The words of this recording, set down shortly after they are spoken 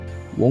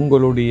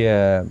உங்களுடைய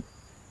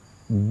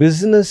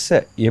பிஸ்னஸை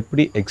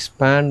எப்படி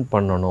எக்ஸ்பேண்ட்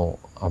பண்ணணும்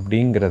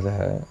அப்படிங்கிறத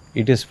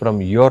it is from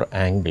your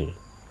angle.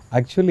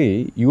 Actually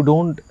you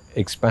don't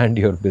expand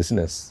your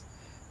business,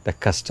 the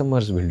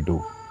customers will do.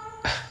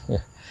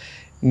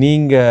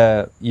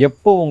 நீங்கள்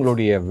எப்போ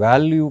உங்களுடைய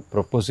வேல்யூ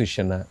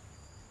ப்ரொப்போசிஷனை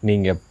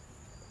நீங்கள்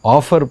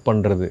ஆஃபர்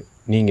பண்ணுறது,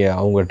 நீங்கள்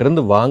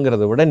அவங்ககிட்டருந்து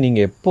வாங்கிறத விட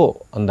நீங்கள் எப்போ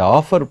அந்த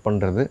ஆஃபர்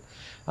பண்ணுறது,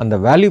 அந்த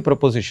வேல்யூ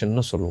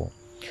ப்ரொப்போசிஷன்னு சொல்லுவோம்,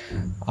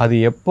 அது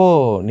எப்போ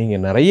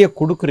நீங்கள் நிறைய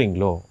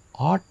கொடுக்குறீங்களோ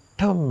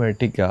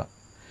ஆட்டோமேட்டிக்காக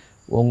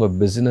உங்கள்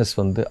பிஸ்னஸ்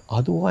வந்து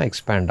அதுவாக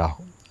எக்ஸ்பேண்ட்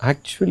ஆகும்.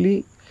 Actually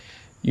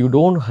you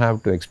don't have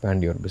to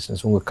expand your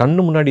business. உங்கள்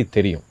கண்ணு முன்னாடி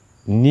தெரியும்.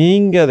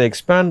 நீங்கள் அதை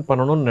எக்ஸ்பேண்ட்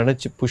பண்ணணும்னு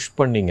நினச்சி புஷ்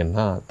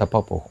பண்ணிங்கன்னா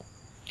தப்பாக போகும்.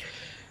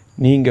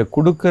 நீங்கள்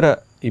கொடுக்குற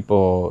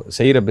இப்போது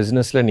செய்கிற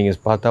பிஸ்னஸில்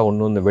நீங்கள் பார்த்தா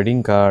ஒன்று இந்த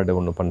வெட்டிங் கார்டு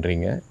ஒன்று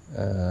பண்ணுறீங்க,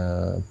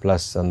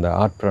 ப்ளஸ் அந்த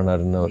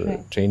ஆர்ட்ப்ரனர்னு ஒரு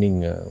ட்ரைனிங்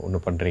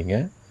ஒன்று பண்ணுறீங்க.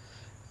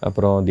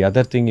 அப்புறம் the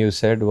other thing you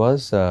said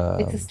was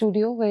it's a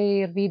studio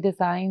where we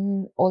design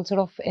all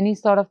sort of any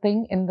sort of thing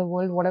in the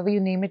world, whatever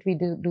you name it, we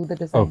do the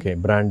design. Okay,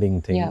 branding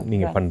thing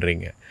நீங்கள்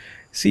பண்ணுறீங்க.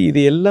 See,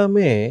 இது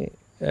எல்லாமே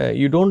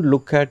you don't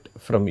look at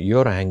from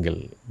your angle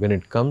when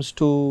it comes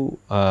to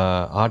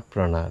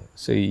artpreneur.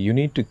 So you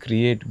need to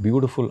create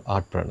beautiful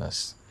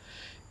artpreneurs.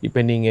 இப்போ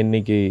நீங்கள்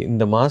இன்றைக்கி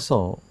இந்த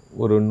மாதம்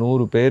ஒரு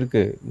 100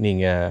 பேருக்கு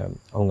நீங்கள்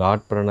அவங்க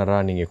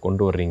ஆர்ட்ப்ரனராக நீங்கள்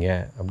கொண்டு வர்றீங்க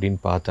அப்படின்னு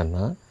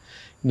பார்த்தோன்னா,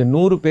 இந்த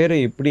 100 பேரை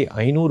எப்படி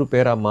 500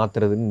 பேராக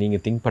மாற்றுறதுன்னு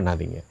நீங்கள் திங்க்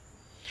பண்ணாதீங்க.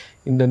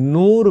 இந்த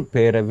 100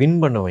 பேரை வின்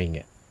பண்ண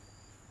வைங்க.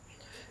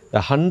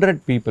 The 100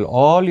 people,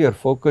 all your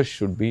focus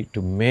should be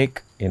to make,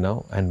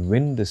 and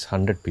win this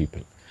 100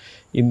 people.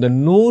 இந்த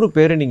 100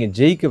 பேரை நீங்கள்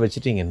ஜெயிக்க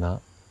வச்சிட்டிங்கன்னா,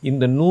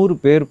 இந்த 100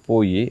 பேர்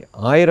போய்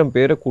 1000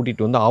 பேரை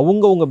கூட்டிகிட்டு வந்து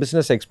அவங்க உங்கள்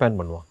பிஸ்னஸ் எக்ஸ்பேண்ட்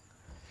பண்ணுவாங்க.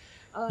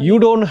 You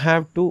don't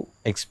have to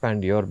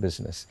expand your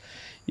business.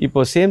 இப்போ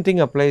same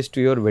thing applies to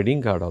your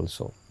wedding card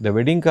also. இந்த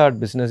வெட்டிங் கார்டு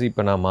பிஸ்னஸ்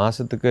இப்போ நான்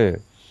மாதத்துக்கு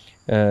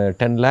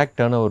 10 lakh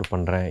டர்ன் ஓவர்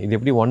பண்ணுறேன், இது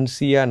எப்படி 1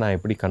 crore நான்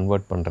எப்படி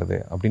கன்வெர்ட் பண்ணுறது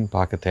அப்படின்னு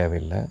பார்க்க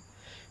தேவையில்லை.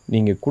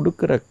 நீங்கள்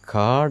கொடுக்குற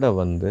கார்டை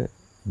வந்து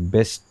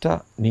பெஸ்ட்டாக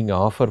நீங்கள்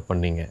ஆஃபர்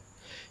பண்ணீங்க.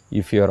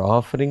 If you are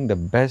offering the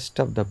best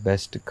of the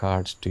best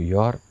cards to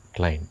your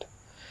client,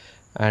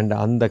 and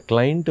அந்த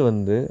கிளைண்ட்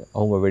வந்து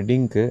அவங்க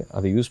வெட்டிங்க்கு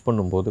அதை யூஸ்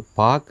பண்ணும்போது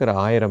பார்க்குற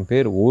 1000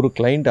 பேர், ஒரு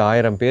கிளைண்ட்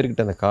 1000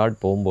 பேர்கிட்ட அந்த கார்டு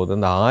போகும்போது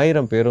அந்த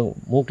 1000 பேரும்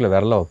மூக்கில்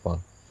விரல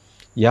வைப்பாங்க,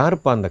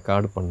 யாருப்பா அந்த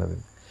கார்டு பண்ணது.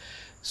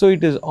 So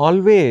it is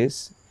always,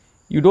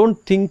 you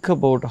don't think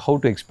about how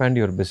to expand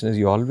your business,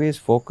 you always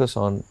focus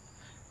on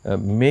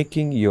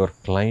making your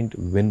client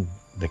win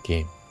the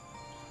game.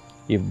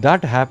 If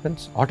that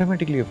happens,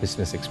 automatically your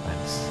business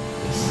expands.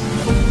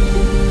 Yes.